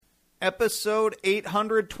episode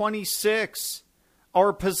 826.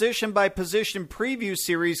 Our position-by-position preview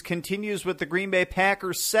series continues with the Green Bay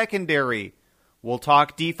Packers secondary. We'll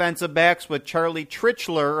talk defensive backs with Charlie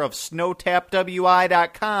Trichler of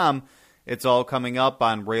SnowTapWI.com. It's all coming up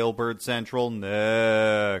on Railbird Central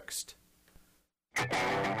next.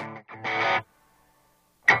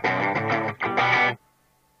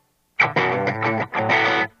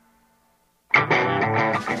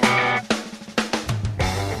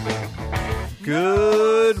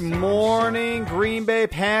 Good morning, Green Bay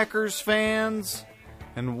Packers fans,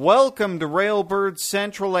 and welcome to Railbird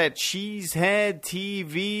Central at Cheesehead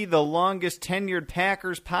TV, the longest tenured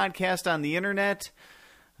Packers podcast on the internet.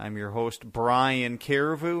 I'm your host, Brian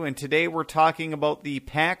Carrevu, and today we're talking about the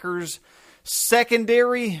Packers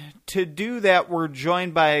secondary. To do that, we're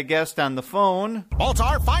joined by a guest on the phone.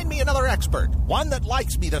 Baltar, find me another expert, one that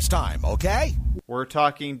likes me this time, okay? We're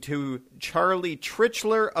talking to Charlie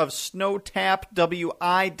Trichler of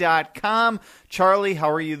SnowTapWI.com. Charlie, how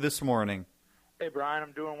are you this morning? Hey, Brian,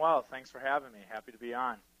 I'm doing well. Thanks for having me. Happy to be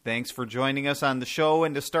on. Thanks for joining us on the show.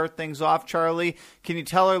 And to start things off, Charlie, can you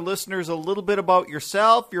tell our listeners a little bit about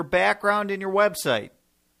yourself, your background, and your website?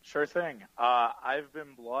 Sure thing. I've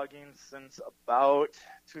been blogging since about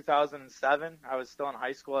 2007. I was still in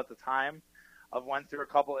high school at the time. I've went through a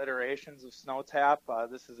couple iterations of SnowTap.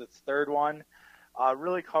 This is its third one.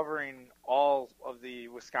 Really covering all of the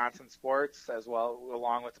Wisconsin sports as well,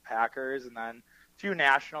 along with the Packers, and then a few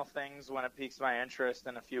national things when it piques my interest,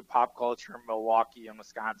 and a few pop culture, Milwaukee and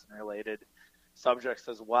Wisconsin-related subjects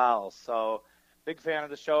as well. So, big fan of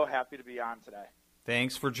the show. Happy to be on today.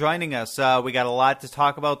 Thanks for joining us. We got a lot to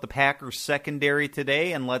talk about the Packers secondary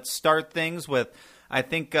today, and let's start things with, I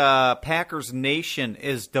think Packers Nation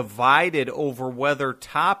is divided over whether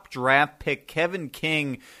top draft pick Kevin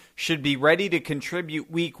King should be ready to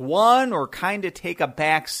contribute week one or kind of take a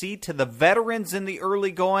back seat to the veterans in the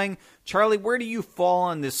early going. Charlie, where do you fall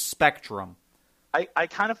on this spectrum? I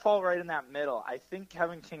kind of fall right in that middle. I think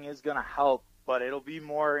Kevin King is going to help, but it'll be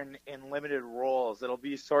more in limited roles. It'll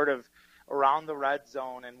be sort of around the red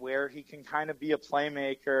zone and where he can kind of be a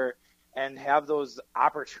playmaker and have those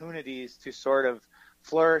opportunities to sort of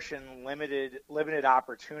flourish in limited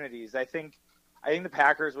opportunities. I think the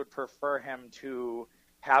Packers would prefer him to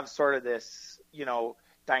have sort of this,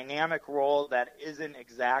 dynamic role that isn't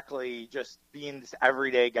exactly just being this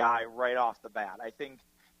everyday guy right off the bat. I think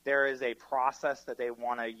there is a process that they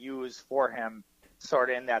want to use for him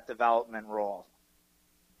sort of in that development role.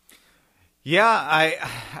 Yeah,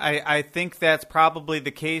 I think that's probably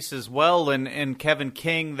the case as well. And Kevin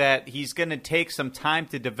King, that he's going to take some time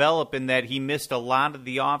to develop, in that he missed a lot of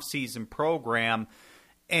the offseason program.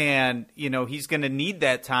 And, he's going to need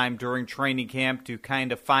that time during training camp to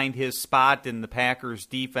kind of find his spot in the Packers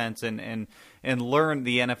defense and learn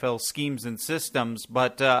the NFL schemes and systems.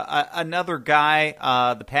 But another guy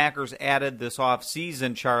the Packers added this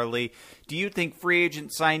offseason, Charlie, do you think free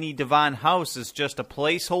agent signee Devon House is just a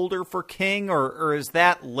placeholder for King, or is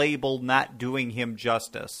that label not doing him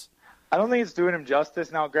justice? I don't think it's doing him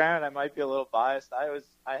justice. Now, granted, I might be a little biased. I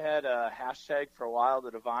had a hashtag for a while,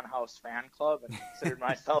 the Devon House fan club, and considered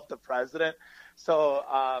myself the president. So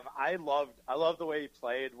I loved the way he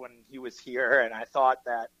played when he was here, and I thought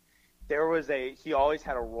that he always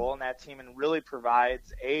had a role in that team and really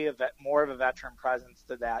provides more of a veteran presence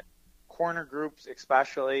to that corner groups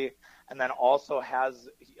especially, and then also has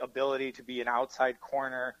the ability to be an outside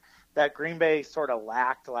corner that Green Bay sort of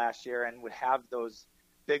lacked last year, and would have those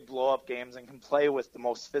big blow-up games and can play with the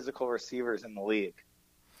most physical receivers in the league.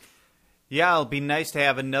 Yeah, it'll be nice to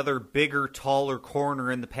have another bigger, taller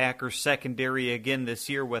corner in the Packers secondary again this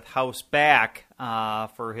year with House back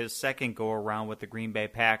for his second go-around with the Green Bay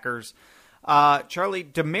Packers. Charlie,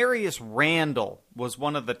 Demarius Randall was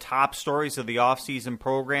one of the top stories of the offseason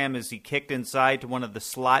program as he kicked inside to one of the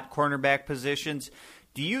slot cornerback positions.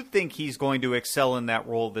 Do you think he's going to excel in that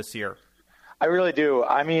role this year? I really do.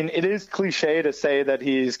 I mean, it is cliche to say that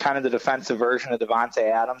he's kind of the defensive version of Davante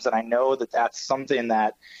Adams, and I know that that's something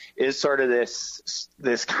that is sort of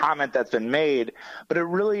this comment that's been made, but it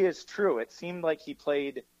really is true. It seemed like he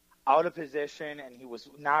played out of position and he was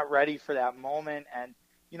not ready for that moment. And,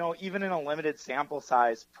 even in a limited sample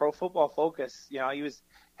size, Pro Football Focus, he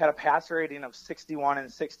had a passer rating of 61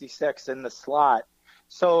 and 66 in the slot.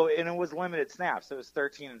 So, and it was limited snaps. It was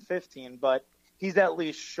 13 and 15, but he's at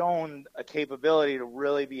least shown a capability to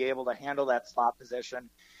really be able to handle that slot position.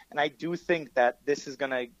 And I do think that this is going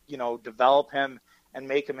to, develop him and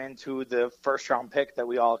make him into the first-round pick that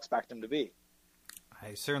we all expect him to be.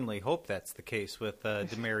 I certainly hope that's the case with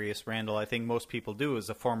Demarius Randall. I think most people do, as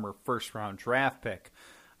a former first-round draft pick.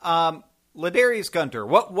 Ladarius Gunter,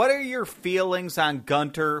 what are your feelings on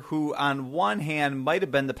Gunter, who on one hand might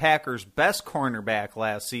have been the Packers' best cornerback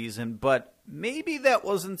last season, but maybe that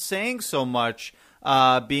wasn't saying so much,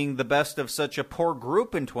 being the best of such a poor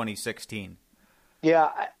group in 2016? Yeah,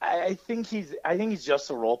 I think he's just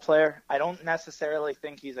a role player. I don't necessarily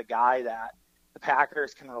think he's a guy that the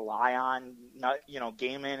Packers can rely on,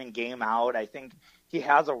 game in and game out. I think he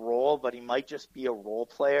has a role, but he might just be a role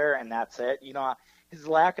player, and that's it. His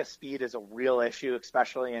lack of speed is a real issue,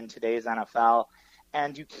 especially in today's NFL.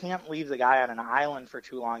 And you can't leave the guy on an island for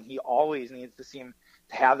too long. He always needs to seem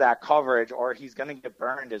to have that coverage, or he's going to get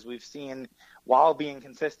burned. As we've seen, while being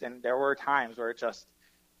consistent, there were times where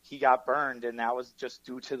he got burned, and that was just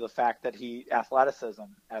due to the fact that athleticism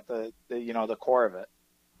at the core of it.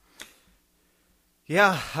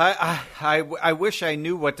 Yeah, I wish I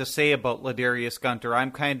knew what to say about Ladarius Gunter.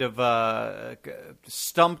 I'm kind of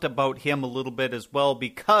stumped about him a little bit as well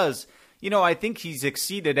because, I think he's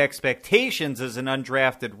exceeded expectations as an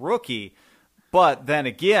undrafted rookie. But then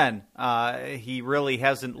again, he really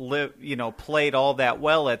hasn't played all that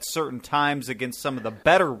well at certain times against some of the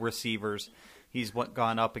better receivers he's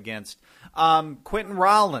gone up against. Quentin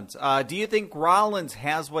Rollins, do you think Rollins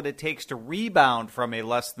has what it takes to rebound from a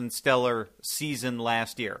less than stellar season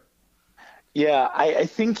last year? Yeah, I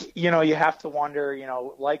think, you have to wonder,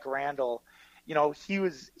 like Randall, he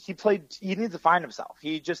needs to find himself.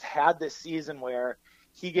 He just had this season where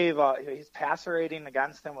he gave his passer rating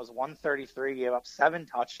against him was 133, gave up 7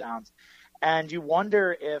 touchdowns. And you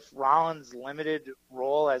wonder if Rollins' limited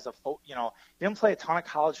role as didn't play a ton of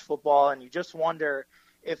college football, and you just wonder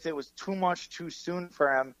if it was too much too soon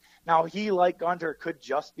for him. Now, he, like Gunter, could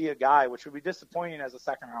just be a guy, which would be disappointing as a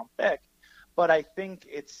second-round pick. But I think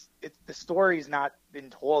the story's not been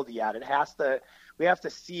told yet. We have to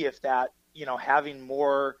see if that, having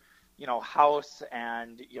more, House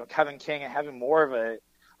and, Kevin King and having more of a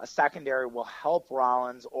secondary will help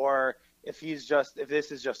Rollins, or if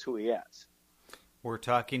this is just who he is. We're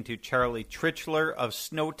talking to Charlie Tritchler of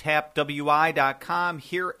SnowTapWI.com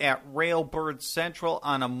here at Railbird Central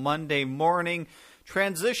on a Monday morning,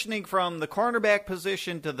 transitioning from the cornerback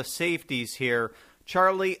position to the safeties here.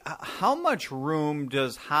 Charlie, how much room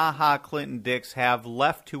does HaHa Clinton-Dix have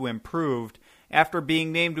left to improve after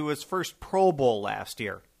being named to his first Pro Bowl last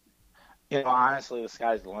year? Honestly, the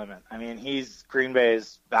sky's the limit. I mean, he's Green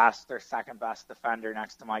Bay's best or second best defender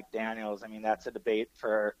next to Mike Daniels. I mean, that's a debate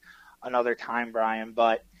for another time, Brian,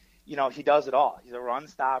 but he does it all. He's a run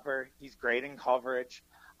stopper. He's great in coverage.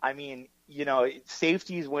 I mean,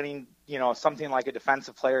 safeties winning, something like a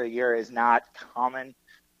defensive player of the year is not common,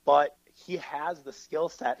 but he has the skill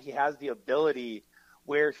set. He has the ability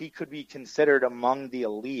where he could be considered among the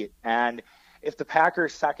elite. And if the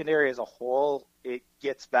Packers secondary as a whole, it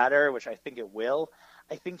gets better, which I think it will,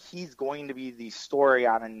 I think he's going to be the story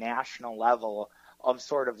on a national level of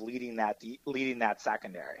sort of leading that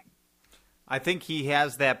secondary. I think he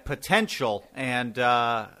has that potential, and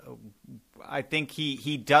I think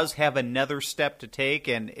he does have another step to take,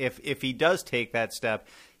 and if he does take that step,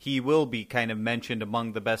 he will be kind of mentioned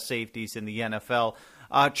among the best safeties in the NFL.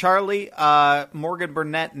 Charlie, Morgan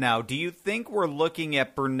Burnett now, do you think we're looking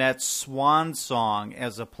at Burnett's swan song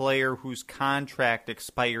as a player whose contract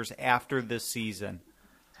expires after this season?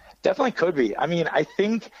 Definitely could be. I mean, I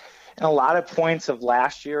think in a lot of points of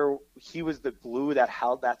last year, he was the glue that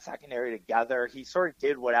held that secondary together. He sort of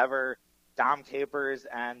did whatever Dom Capers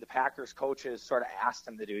and the Packers coaches sort of asked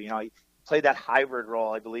him to do. He played that hybrid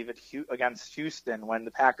role, I believe, against Houston when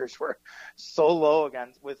the Packers were so low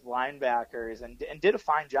with linebackers and did a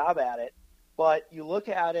fine job at it. But you look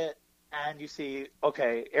at it and you see,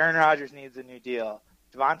 okay, Aaron Rodgers needs a new deal.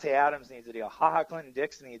 Davante Adams needs a deal. HaHa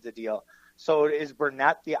Clinton-Dix needs a deal. So is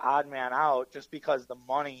Burnett the odd man out just because the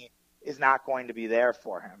money is not going to be there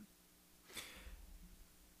for him?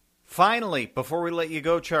 Finally, before we let you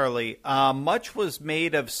go, Charlie, much was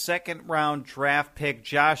made of second-round draft pick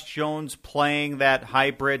Josh Jones playing that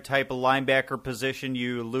hybrid type of linebacker position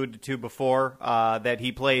you alluded to before, that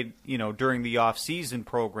he played, during the off-season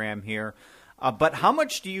program here. But how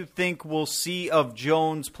much do you think we'll see of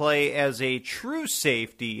Jones play as a true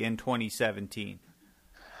safety in 2017?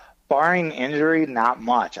 Barring injury, not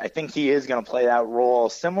much. I think he is going to play that role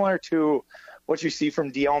similar to what you see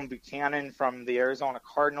from Deone Bucannon from the Arizona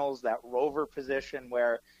Cardinals, that rover position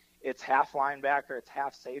where it's half linebacker, it's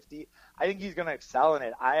half safety. I think he's going to excel in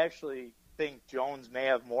it. I actually think Jones may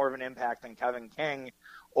have more of an impact than Kevin King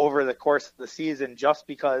over the course of the season just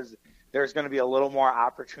because there's going to be a little more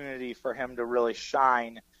opportunity for him to really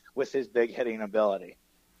shine with his big hitting ability.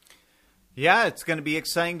 Yeah, it's going to be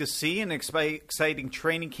exciting to see, an exciting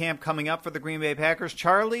training camp coming up for the Green Bay Packers.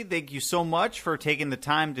 Charlie, thank you so much for taking the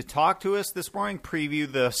time to talk to us this morning, preview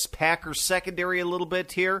the Packers secondary a little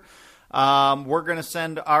bit here. We're going to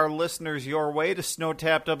send our listeners your way to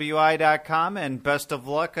snowtapwi.com, and best of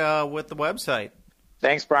luck with the website.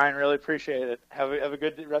 Thanks, Brian. Really appreciate it. Have a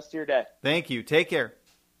good rest of your day. Thank you. Take care.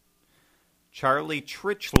 Charlie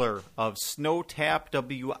Tritchler of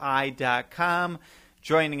snowtapwi.com.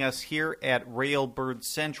 Joining us here at Railbird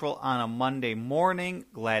Central on a Monday morning.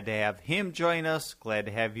 Glad to have him join us. Glad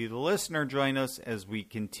to have you, the listener, join us as we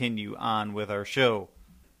continue on with our show.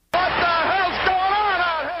 What the hell's going on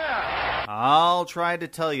out here? I'll try to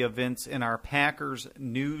tell you, Vince, in our Packers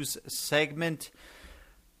news segment.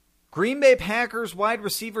 Green Bay Packers wide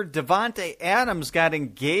receiver Davante Adams got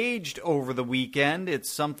engaged over the weekend. It's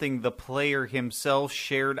something the player himself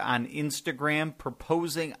shared on Instagram,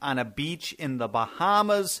 proposing on a beach in the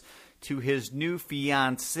Bahamas to his new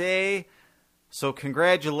fiancée. So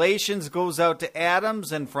congratulations goes out to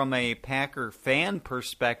Adams, and from a Packer fan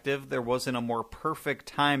perspective, there wasn't a more perfect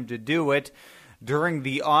time to do it. During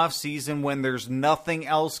the offseason when there's nothing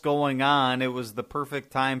else going on, it was the perfect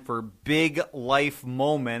time for big life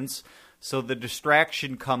moments. So the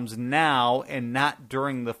distraction comes now and not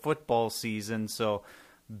during the football season. So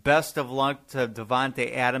best of luck to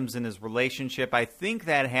Davante Adams and his relationship. I think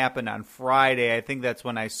that happened on Friday. I think that's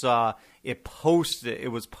when I saw it posted.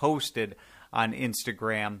 It was posted on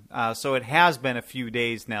Instagram. So it has been a few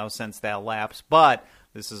days now since that lapse. But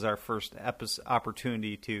this is our first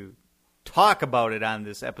opportunity to talk about it on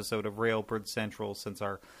this episode of Railbird Central since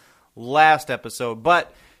our last episode.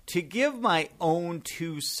 But to give my own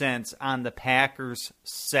 2 cents on the Packers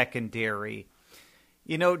secondary,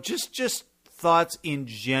 just thoughts in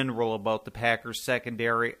general about the Packers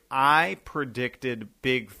secondary. I predicted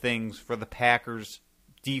big things for the Packers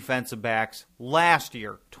defensive backs last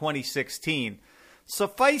year, 2016.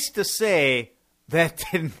 Suffice to say, that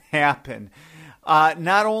didn't happen.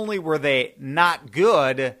 Not only were they not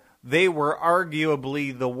good, they were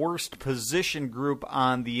arguably the worst position group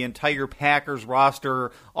on the entire Packers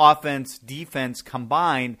roster, offense, defense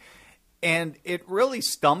combined, and it really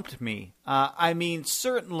stumped me.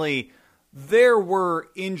 Certainly there were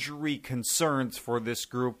injury concerns for this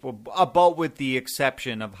group, about with the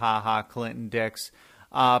exception of Clinton Dix.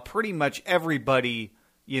 Pretty much everybody,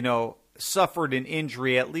 suffered an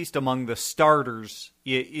injury, at least among the starters,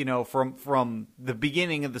 from the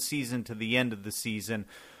beginning of the season to the end of the season.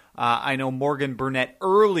 I know Morgan Burnett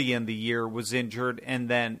early in the year was injured and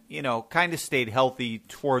then, kind of stayed healthy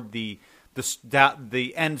toward the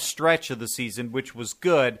end stretch of the season, which was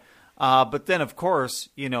good. But then, of course,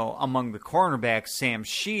 among the cornerbacks, Sam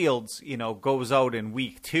Shields, goes out in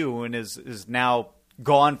week 2 and is now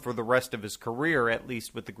gone for the rest of his career, at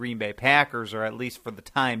least with the Green Bay Packers, or at least for the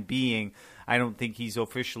time being. I don't think he's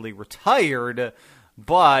officially retired.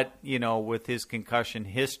 But, with his concussion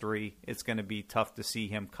history, it's going to be tough to see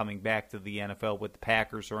him coming back to the NFL with the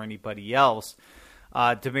Packers or anybody else.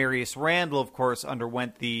 Demarius Randall, of course,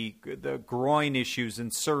 underwent the groin issues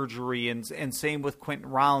and surgery, and same with Quentin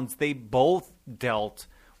Rollins. They both dealt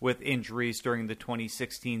with injuries during the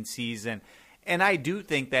 2016 season. And I do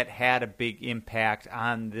think that had a big impact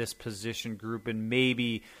on this position group, and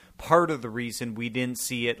maybe part of the reason we didn't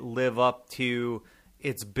see it live up to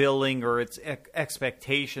its billing or its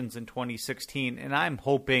expectations in 2016. And I'm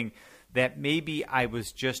hoping that maybe I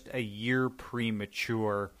was just a year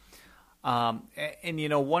premature. One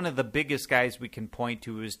of the biggest guys we can point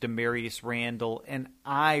to is Demarius Randall, and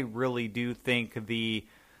I really do think the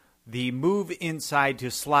move inside to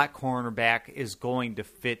slot cornerback is going to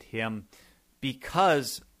fit him,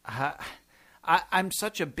 because I'm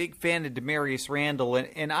such a big fan of Demarius Randall,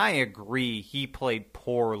 and I agree he played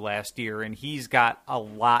poor last year, and he's got a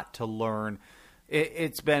lot to learn.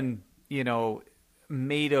 It's been,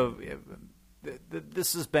 made of –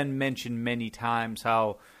 this has been mentioned many times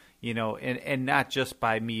how, and not just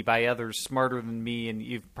by me, by others smarter than me, and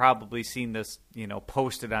you've probably seen this,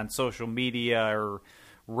 posted on social media or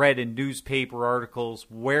read in newspaper articles,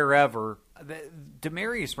 wherever.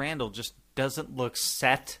 Demarius Randall just doesn't look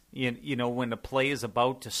set, when the play is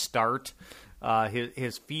about to start.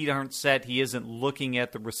 His feet aren't set. He isn't looking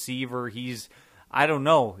at the receiver. He's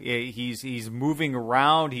moving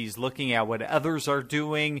around. He's looking at what others are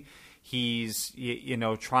doing. He's,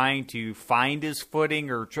 trying to find his footing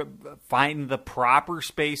or find the proper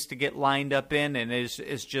space to get lined up in, and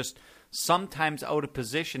is just sometimes out of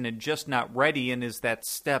position and just not ready, and is that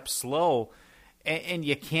step slow. And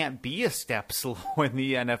you can't be a step slow in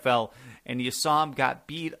the NFL. And you saw him got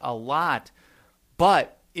beat a lot.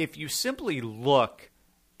 But if you simply look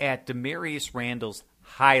at Demarius Randall's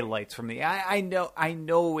highlights from the, I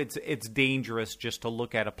know it's dangerous just to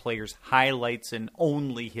look at a player's highlights and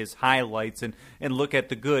only his highlights and look at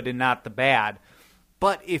the good and not the bad.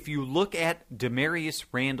 But if you look at Demarius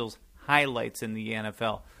Randall's highlights in the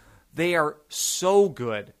NFL, they are so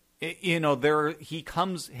good. He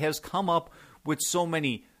has come up with so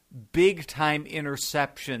many big time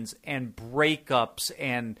interceptions and breakups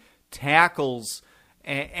and tackles,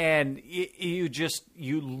 and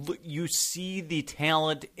you see the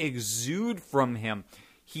talent exude from him.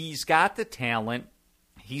 He's got the talent,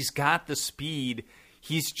 he's got the speed,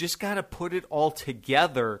 he's just got to put it all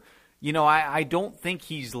together. I don't think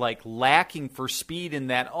he's lacking for speed in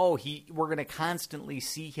that, we're going to constantly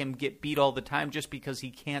see him get beat all the time just because he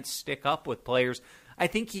can't stick up with players. I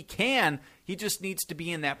think he can. He just needs to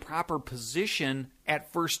be in that proper position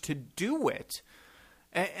at first to do it.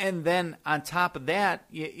 And then on top of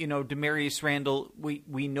that, Demarius Randall,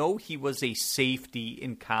 we know he was a safety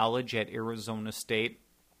in college at Arizona State.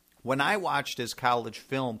 When I watched his college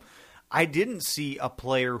film, I didn't see a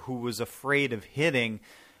player who was afraid of hitting.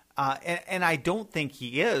 And I don't think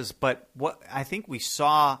he is, but what I think we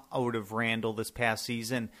saw out of Randall this past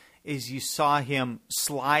season is you saw him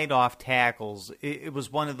slide off tackles. It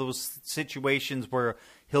was one of those situations where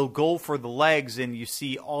he'll go for the legs, and you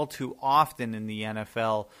see all too often in the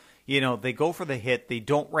NFL, they go for the hit, they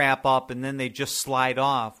don't wrap up, and then they just slide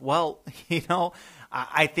off. Well,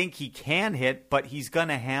 I think he can hit, but he's going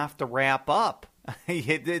to have to wrap up.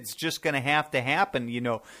 It's just going to have to happen,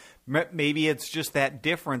 Maybe it's just that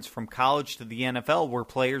difference from college to the NFL where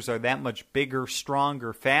players are that much bigger,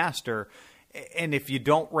 stronger, faster. And if you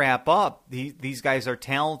don't wrap up, these guys are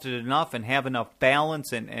talented enough and have enough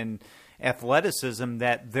balance and athleticism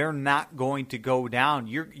that they're not going to go down.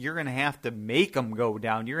 You're going to have to make them go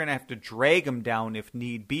down. You're going to have to drag them down if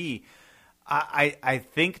need be. I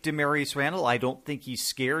think Demarius Randall, I don't think he's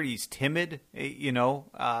scared. He's timid.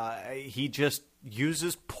 He just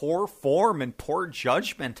uses poor form and poor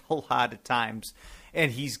judgment a lot of times.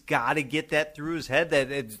 And he's got to get that through his head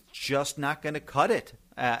that it's just not going to cut it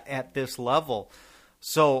at this level.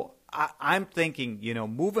 So I'm thinking,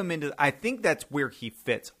 move him into, I think that's where he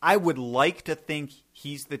fits. I would like to think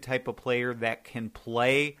he's the type of player that can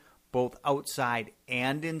play both outside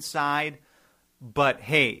and inside. But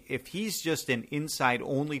hey, if he's just an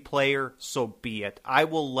inside-only player, so be it. I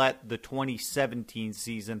will let the 2017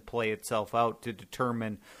 season play itself out to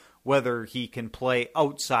determine whether he can play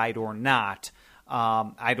outside or not.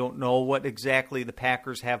 I don't know what exactly the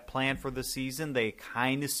Packers have planned for the season. They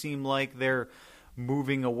kind of seem like they're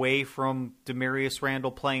moving away from Demarius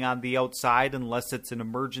Randall playing on the outside unless it's an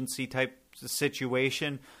emergency type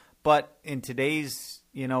situation. But in today's,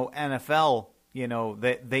 NFL,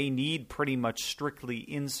 that they need pretty much strictly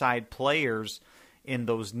inside players in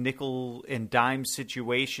those nickel and dime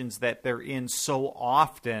situations that they're in so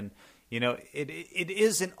often. It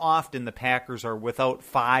isn't often the Packers are without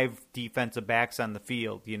 5 defensive backs on the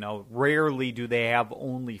field. Rarely do they have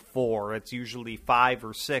only 4. It's usually 5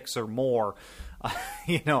 or 6 or more.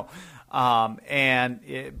 And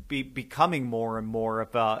it becoming more and more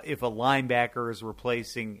if a linebacker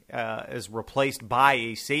is replaced by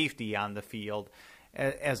a safety on the field,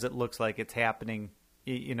 as it looks like it's happening,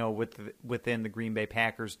 within the Green Bay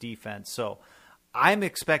Packers defense. So I'm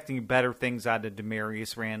expecting better things out of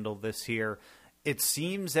Demarius Randall this year. It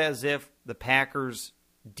seems as if the Packers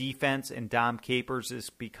defense and Dom Capers is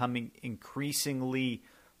becoming increasingly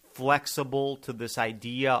flexible to this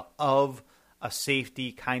idea of a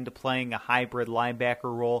safety kind of playing a hybrid linebacker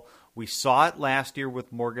role. We saw it last year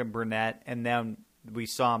with Morgan Burnett, and then we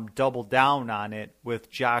saw him double down on it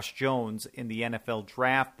with Josh Jones in the NFL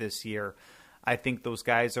draft this year. I think those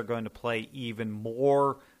guys are going to play even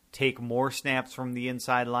more, take more snaps from the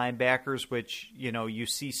inside linebackers, which, you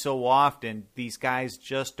see so often. These guys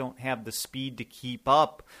just don't have the speed to keep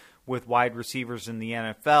up with wide receivers in the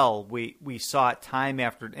NFL. We saw it time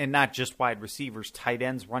after, and not just wide receivers, tight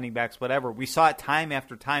ends, running backs, whatever. We saw it time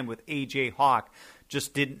after time with A.J. Hawk,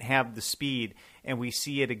 just didn't have the speed. And we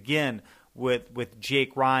see it again with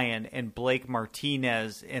Jake Ryan and Blake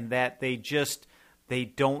Martinez, and that they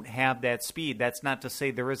don't have that speed. That's not to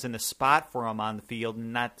say there isn't a spot for them on the field,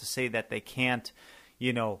 and not to say that they can't,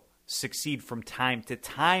 succeed from time to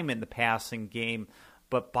time in the passing game.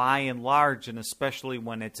 But by and large, and especially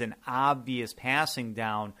when it's an obvious passing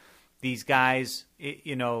down, these guys,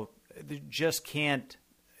 just can't,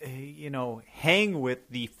 hang with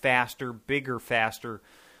the faster, bigger, faster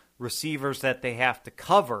receivers that they have to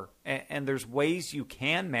cover. And there's ways you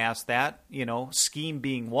can mask that, scheme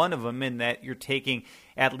being one of them, in that you're taking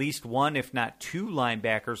at least one, if not 2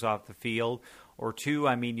 linebackers off the field, or two.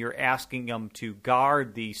 I mean, you're asking him to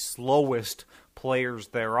guard the slowest players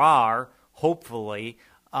there are, hopefully.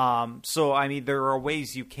 So, I mean, there are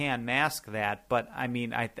ways you can mask that. But, I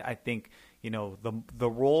mean, I think, the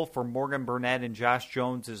role for Morgan Burnett and Josh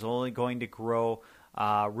Jones is only going to grow.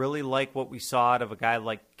 Really like what we saw out of a guy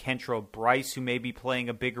like Kentrell Bryce, who may be playing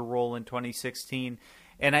a bigger role in 2016.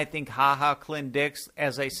 And I think Clinton-Dix,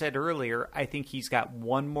 as I said earlier, I think he's got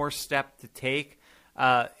one more step to take.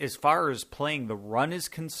 As far as playing the run is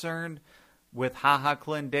concerned, with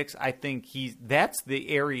Clinton-Dix, I think that's the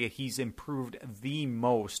area he's improved the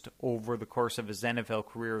most over the course of his NFL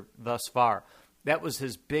career thus far. That was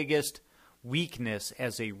his biggest weakness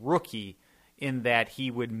as a rookie, in that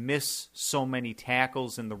he would miss so many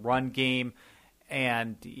tackles in the run game,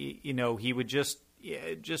 and he would just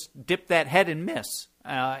dip that head and miss.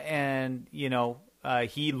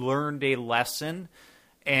 He learned a lesson,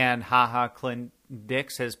 and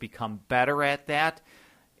Clinton-Dix has become better at that.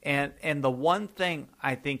 And the one thing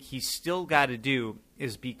I think he's still got to do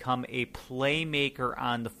is become a playmaker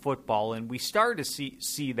on the football. And we started to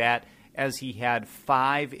see that as he had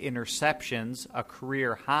 5 interceptions, a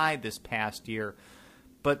career high this past year.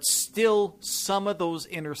 But still, some of those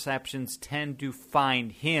interceptions tend to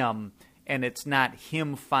find him, and it's not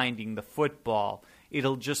him finding the football.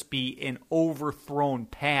 It'll just be an overthrown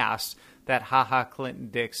pass that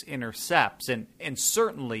Clinton-Dix intercepts. And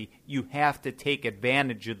certainly you have to take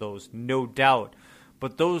advantage of those, no doubt.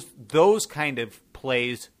 But those kind of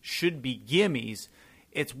plays should be gimmies.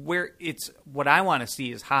 It's what I want to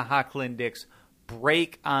see is Clinton-Dix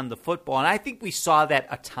break on the football. And I think we saw that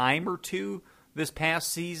a time or two this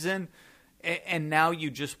past season. And now you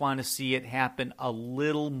just want to see it happen a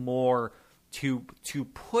little more to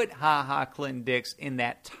put Clinton-Dix in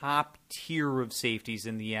that top tier of safeties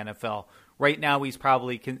in the NFL. Right now, he's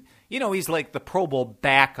probably he's like the Pro Bowl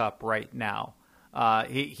backup right now.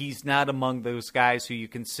 He's not among those guys who you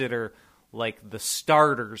consider like the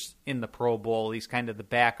starters in the Pro Bowl. He's kind of the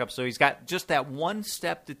backup. So he's got just that one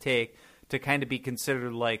step to take to kind of be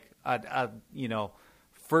considered like a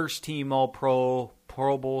first team All-Pro,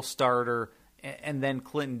 Pro Bowl starter, and then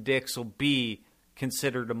Clinton-Dix will be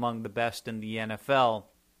considered among the best in the NFL.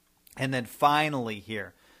 And then finally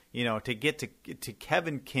here, to get to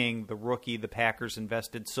Kevin King, the rookie the Packers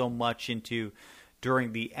invested so much into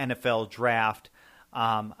during the NFL draft.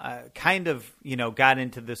 Kind of, got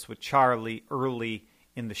into this with Charlie early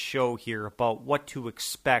in the show here about what to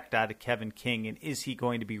expect out of Kevin King, and is he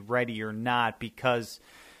going to be ready or not? Because,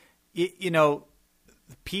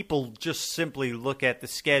 people just simply look at the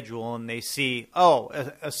schedule and they see,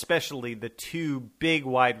 especially the 2 big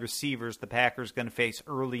wide receivers the Packers going to face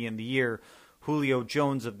early in the year, Julio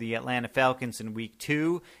Jones of the Atlanta Falcons in Week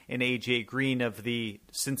 2 and A.J. Green of the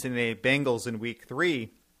Cincinnati Bengals in Week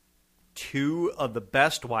 3. 2 of the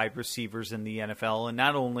best wide receivers in the NFL, and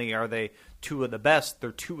not only are they 2 of the best,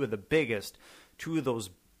 they're 2 of the biggest. 2 of those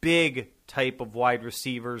big type of wide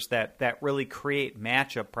receivers that really create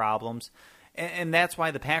matchup problems. And that's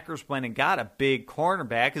why the Packers went and got a big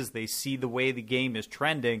cornerback, as they see the way the game is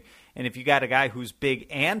trending. And if you got a guy who's big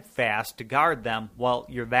and fast to guard them, well,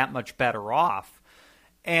 you're that much better off.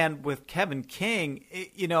 And with Kevin King,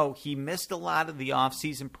 he missed a lot of the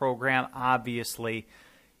offseason program, obviously.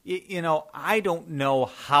 I don't know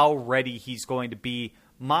how ready he's going to be.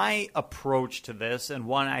 My approach to this, and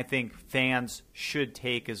one I think fans should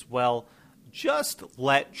take as well, just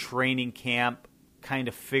let training camp kind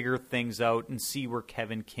of figure things out and see where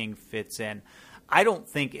Kevin King fits in. I don't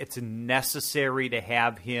think it's necessary to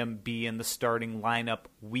have him be in the starting lineup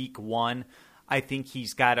Week 1. I think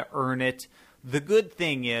he's got to earn it. The good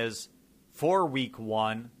thing is, for Week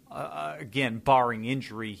 1, again, barring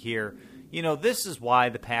injury here, this is why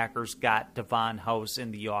the Packers got Devon House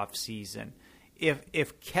in the offseason.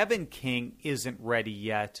 If Kevin King isn't ready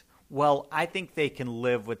yet, well, I think they can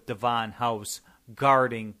live with Devon House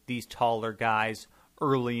guarding these taller guys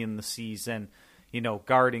early in the season,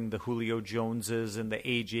 guarding the Julio Joneses and the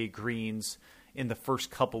A.J. Greens in the first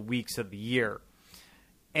couple weeks of the year.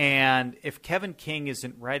 And if Kevin King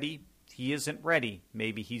isn't ready, he isn't ready.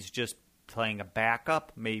 Maybe he's just playing a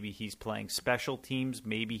backup. Maybe he's playing special teams.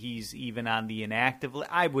 Maybe he's even on the inactive list.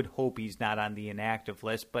 I would hope he's not on the inactive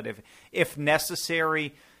list, but if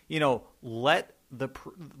necessary, let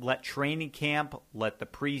training camp, let the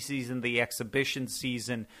preseason, the exhibition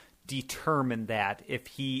season determine that if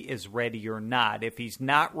he is ready or not. If he's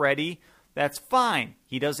not ready, that's fine.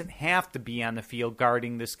 He doesn't have to be on the field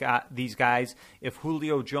guarding these guys if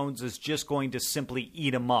Julio Jones is just going to simply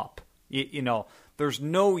eat him up. There's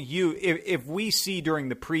no use. If we see during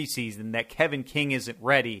the preseason that Kevin King isn't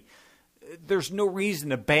ready, there's no reason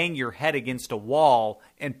to bang your head against a wall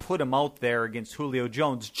and put him out there against Julio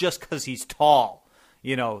Jones just because he's tall.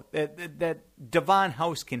 You know, that Devon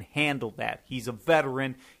House can handle that. He's a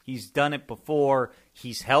veteran. He's done it before.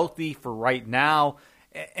 He's healthy for right now,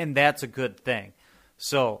 and that's a good thing.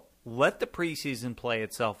 So let the preseason play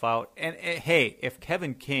itself out. And hey, if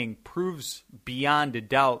Kevin King proves beyond a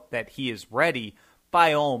doubt that he is ready,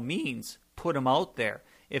 by all means, put him out there.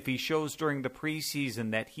 If he shows during the preseason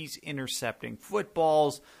that he's intercepting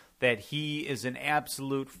footballs, that he is an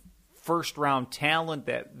absolute first-round talent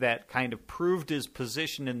that kind of proved his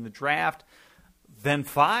position in the draft, then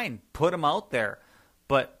fine, put him out there.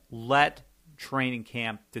 But let training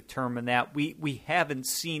camp determine that. We haven't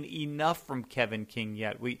seen enough from Kevin King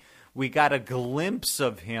yet. We got a glimpse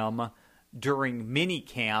of him during mini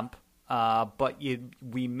camp, but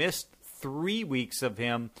we missed 3 weeks of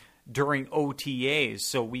him during OTAs,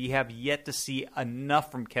 so we have yet to see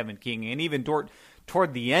enough from Kevin King. And even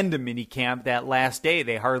toward the end of minicamp, that last day,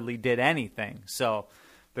 they hardly did anything. So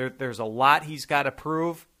there's a lot he's got to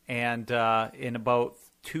prove, and in about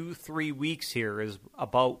 2-3 weeks here is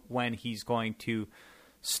about when he's going to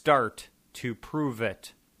start to prove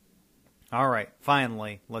it. All right,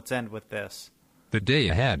 finally, let's end with this. The day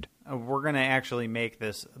ahead. We're going to actually make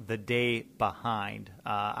this the day behind.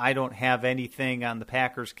 I don't have anything on the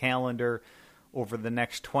Packers calendar over the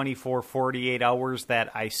next 24, 48 hours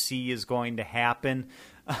that I see is going to happen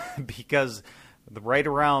because right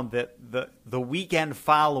around the weekend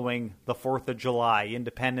following the 4th of July,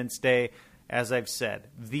 Independence Day, as I've said,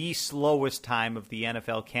 the slowest time of the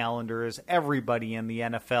NFL calendar is everybody in the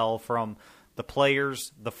NFL, from the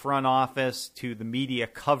players, the front office, to the media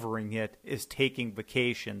covering it, is taking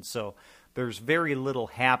vacation. So there's very little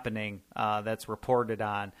happening that's reported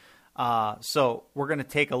on. So we're going to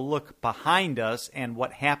take a look behind us and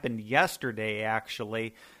what happened yesterday,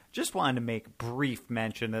 actually. Just wanted to make brief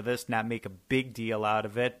mention of this, not make a big deal out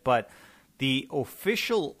of it, but the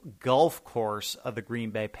official golf course of the Green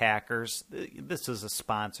Bay Packers, this is a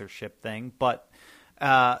sponsorship thing, but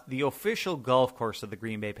the official golf course of the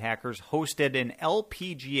Green Bay Packers hosted an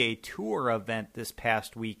LPGA Tour event this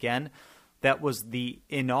past weekend that was the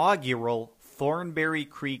inaugural Thornberry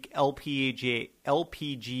Creek LPGA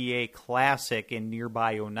Classic in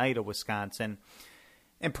nearby Oneida, Wisconsin.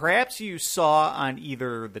 And perhaps you saw on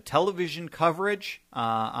either the television coverage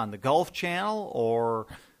on the Golf Channel or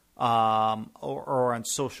on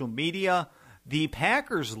social media, the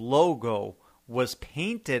Packers logo was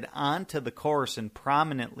painted onto the course and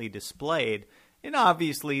prominently displayed. And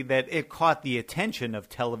obviously that it caught the attention of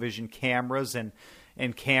television cameras and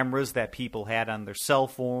cameras that people had on their cell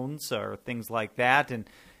phones or things like that. And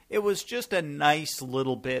it was just a nice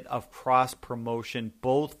little bit of cross-promotion,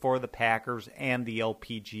 both for the Packers and the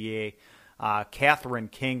LPGA. Catherine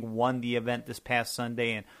King won the event this past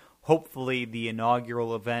Sunday, and hopefully the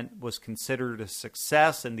inaugural event was considered a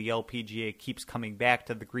success, and the LPGA keeps coming back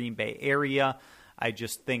to the Green Bay area. I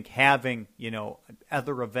just think having,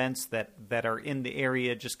 other events that are in the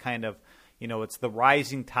area just kind of, it's the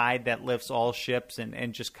rising tide that lifts all ships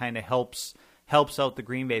and just kind of helps out the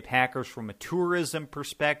Green Bay Packers from a tourism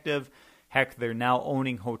perspective. Heck, they're now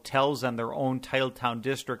owning hotels on their own Titletown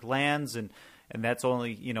District lands, and that's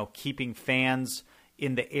only, keeping fans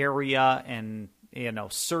in the area and,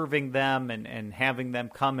 serving them and having them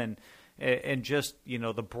come and just,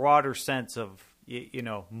 the broader sense of,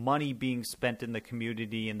 money being spent in the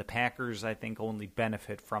community, and the Packers, I think, only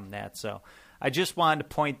benefit from that. So I just wanted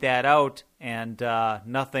to point that out, and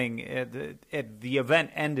the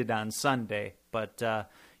event ended on Sunday, but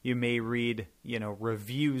you may read,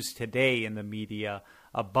 reviews today in the media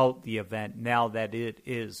about the event now that it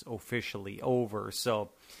is officially over.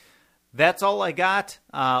 So that's all I got.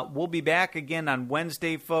 We'll be back again on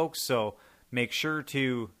Wednesday, folks, so make sure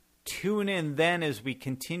to tune in then as we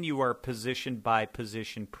continue our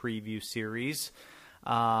position-by-position preview series.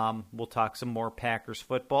 We'll talk some more Packers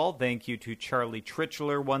football. Thank you to Charlie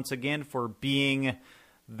Tritchler once again for being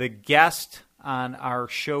the guest on our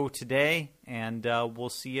show today, and we'll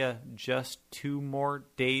see you just 2 more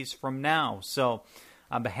days from now. So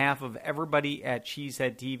on behalf of everybody at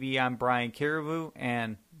Cheesehead TV, I'm Brian Carriveau,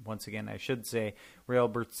 and once again, I should say,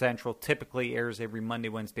 Railbird Central typically airs every Monday,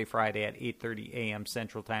 Wednesday, Friday at 8:30 a.m.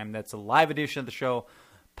 Central Time. That's a live edition of the show,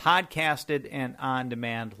 podcasted and on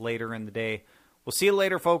demand later in the day. We'll see you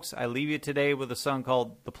later, folks. I leave you today with a song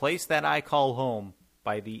called The Place That I Call Home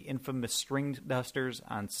by the infamous String Dusters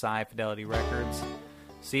on Sci Fidelity Records.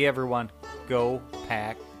 See you, everyone. Go,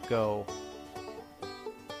 Pack, go.